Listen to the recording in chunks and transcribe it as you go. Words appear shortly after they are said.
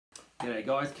G'day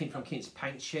guys, Ken from Kent's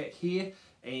Paint Shack here,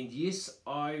 and yes,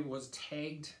 I was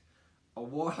tagged a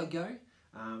while ago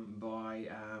by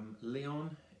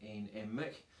Leon and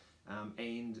Mick,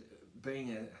 and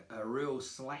being a real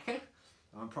slacker,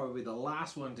 I'm probably the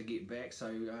last one to get back,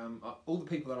 so all the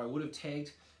people that I would have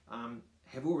tagged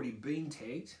have already been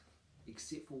tagged,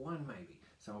 except for one maybe,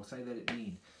 so I'll say that at the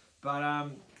end. But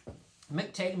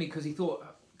Mick tagged me because he thought,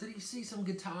 did he see some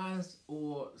guitars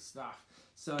or stuff?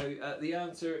 So the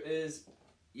answer is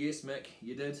yes, Mick,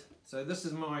 you did. So this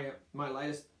is my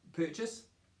latest purchase,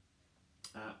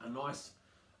 a nice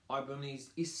Ibanez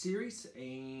S series,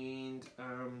 and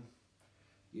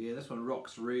yeah, this one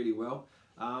rocks really well.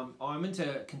 I'm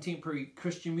into contemporary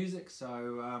Christian music,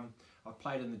 so I've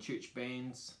played in the church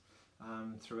bands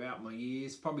throughout my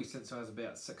years, probably since I was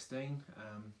about 16.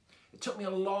 It took me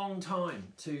a long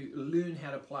time to learn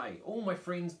how to play. All my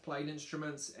friends played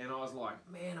instruments and I was like,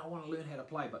 man, I want to learn how to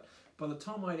play. But by the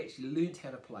time I'd actually learned how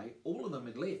to play, all of them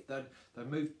had left.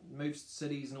 They'd moved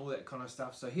cities and all that kind of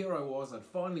stuff. So here I was, I'd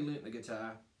finally learnt the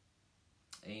guitar,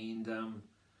 and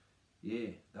yeah,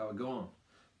 they were gone.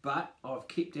 But I've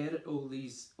kept at it all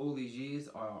these years.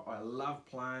 I love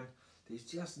playing. There's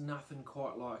just nothing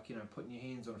quite like, you know, putting your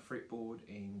hands on a fretboard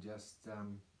and just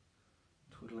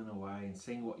twiddling away and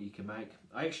seeing what you can make.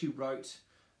 I actually wrote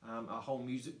a whole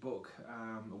music book,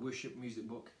 a worship music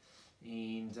book,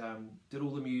 and did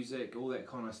all the music, all that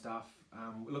kind of stuff.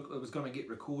 Look, it was going to get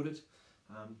recorded,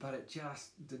 but it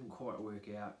just didn't quite work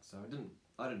out, so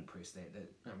I didn't press that.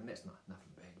 I mean, that's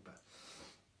nothing bad, but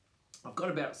I've got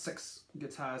about 6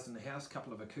 guitars in the house, a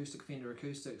couple of Fender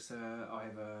acoustics. I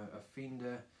have a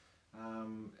Fender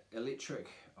electric.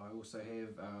 I also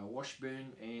have a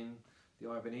Washburn and the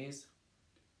Ibanez.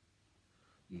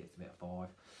 Yeah, it's about 5.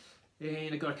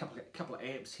 And I've got a couple of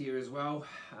amps here as well.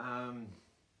 I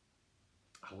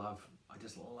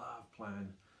just love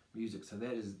playing music, so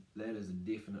that is a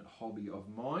definite hobby of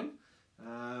mine.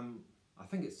 I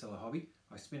think it's still a hobby.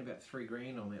 I spent about $3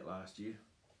 grand on that last year.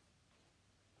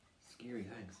 Scary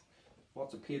things.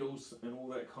 Lots of pedals and all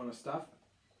that kind of stuff.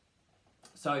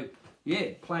 So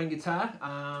yeah, playing guitar.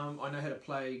 I know how to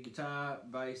play guitar,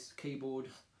 bass, keyboard,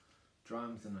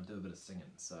 drums, and I do a bit of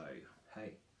singing. So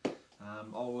hey, I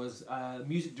was a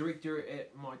music director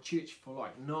at my church for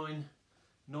like nine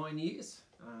years.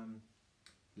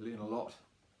 You learn a lot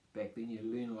back then. You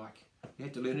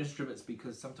have to learn instruments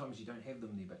because sometimes you don't have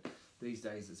them there, but these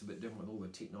days it's a bit different with all the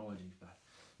technology. But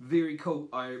very cool.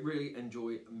 I really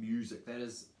enjoy music.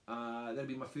 That'd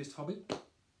be my first hobby.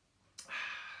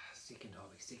 Second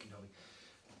hobby.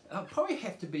 I'll probably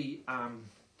have to be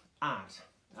art.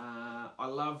 I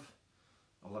love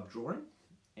drawing,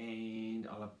 and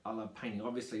I love painting.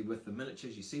 Obviously with the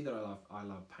miniatures, you see that I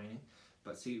love painting.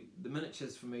 But see, the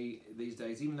miniatures for me these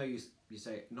days, even though you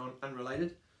say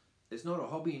unrelated, it's not a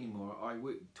hobby anymore. I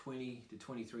work 20 to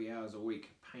 23 hours a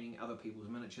week painting other people's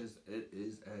miniatures. It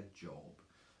is a job.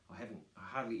 I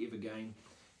hardly ever game,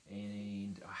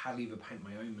 and I hardly ever paint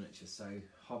my own miniatures, so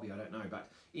hobby, I don't know.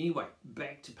 But anyway,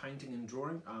 back to painting and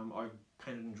drawing. I've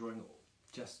painted and drawing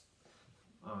just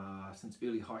since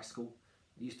early high school.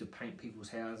 I used to paint people's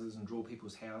houses and draw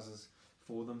people's houses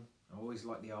for them. I always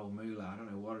like the old moolah. I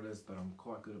don't know what it is, but I'm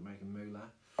quite good at making moolah.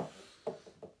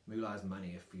 Moolah is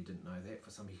money, if you didn't know that, for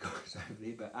some of you guys over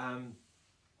there. But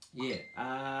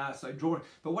yeah, so drawing.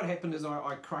 But what happened is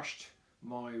I crushed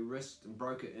my wrist and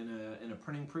broke it in a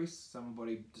printing press.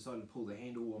 Somebody decided to pull the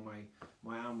handle while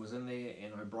my arm was in there,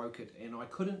 and I broke it. And I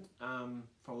couldn't,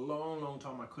 for a long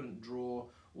time, I couldn't draw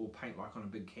or paint like on a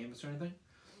big canvas or anything.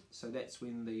 So that's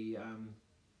when the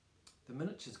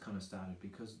miniatures kind of started,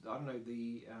 because I don't know,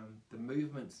 the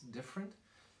movement's different,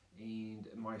 and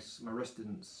my wrist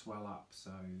didn't swell up,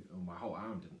 so, or my whole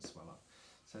arm didn't swell up.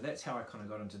 So that's how I kind of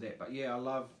got into that. But yeah,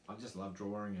 I just love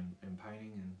drawing and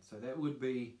painting, and so that would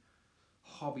be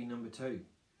hobby number 2.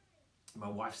 My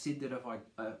wife said that if I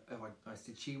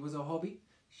said she was a hobby,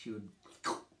 she would.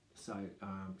 So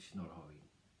she's not a hobby.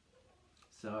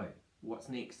 So what's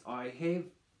next? I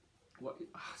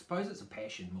suppose it's a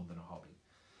passion more than a hobby,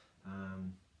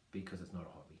 because it's not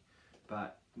a hobby.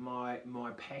 But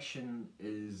my passion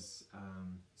is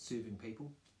serving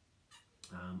people.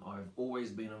 I've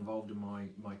always been involved in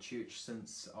my church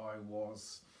since I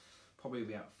was probably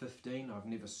about 15. I've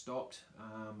never stopped.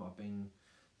 I've been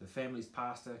the family's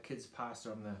pastor, kids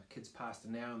pastor. I'm the kids pastor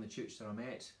now in the church that I'm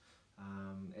at.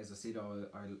 As I said,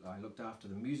 I looked after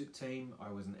the music team.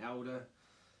 I was an elder,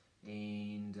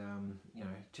 and you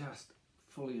know, just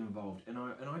fully involved. And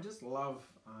I just love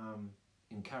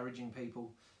encouraging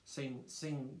people,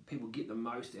 seeing people get the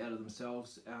most out of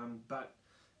themselves, but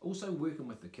also working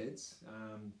with the kids.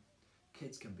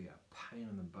 kids can be a pain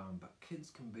in the bum, but kids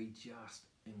can be just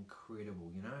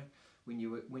incredible, you know.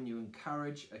 When you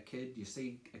encourage a kid, you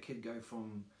see a kid go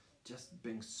from just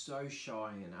being so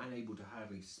shy and unable to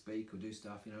hardly speak or do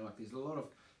stuff, you know, like there's a lot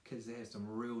of kids that have some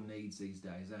real needs these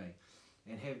days,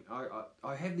 and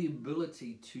I have the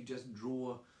ability to just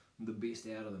draw the best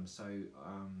out of them. So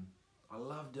I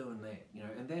love doing that, you know,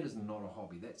 and that is not a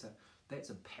hobby. That's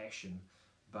a passion,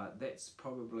 but that's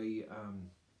probably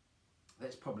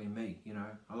me, you know.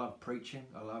 I love preaching.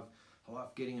 I love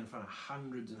getting in front of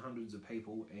hundreds and hundreds of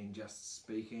people and just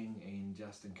speaking and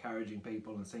just encouraging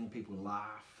people and seeing people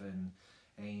laugh and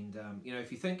you know,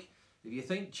 if you think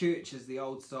church is the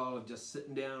old style of just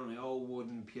sitting down on the old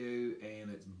wooden pew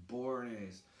and it's boring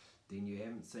as, then you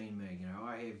haven't seen me. You know,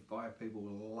 I have people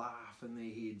laughing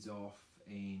their heads off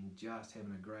and just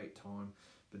having a great time.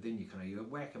 But then you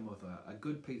whack them with a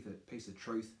good piece of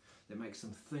truth that makes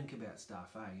them think about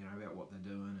stuff, you know, about what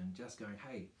they're doing, and just going,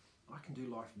 hey, I can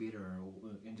do life better,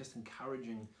 and just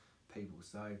encouraging people.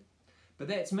 So, but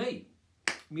that's me.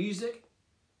 Music,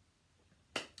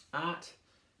 art,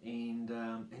 and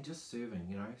just serving,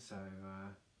 you know. So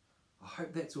I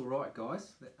hope that's all right,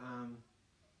 guys.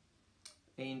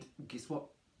 And guess what?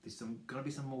 There's gonna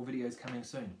be some more videos coming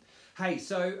soon. Hey,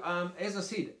 so as I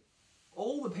said,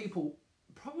 all the people,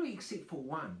 probably except for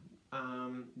one,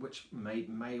 which may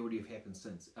already have happened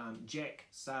since, Jack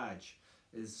Sarge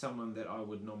is someone that I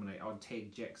would nominate. I'd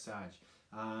tag Jack Sarge.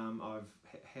 I've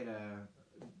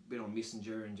been on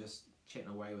Messenger and just chatting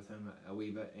away with him a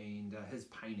wee bit, and his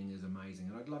painting is amazing,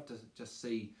 and I'd love to just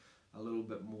see a little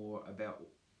bit more about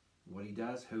what he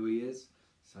does, who he is.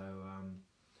 So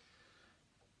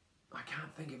I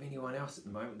can't think of anyone else at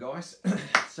the moment, guys.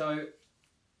 So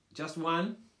just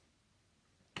one,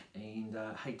 and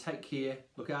hey, take care,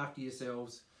 look after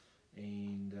yourselves,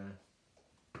 and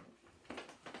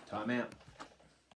time out.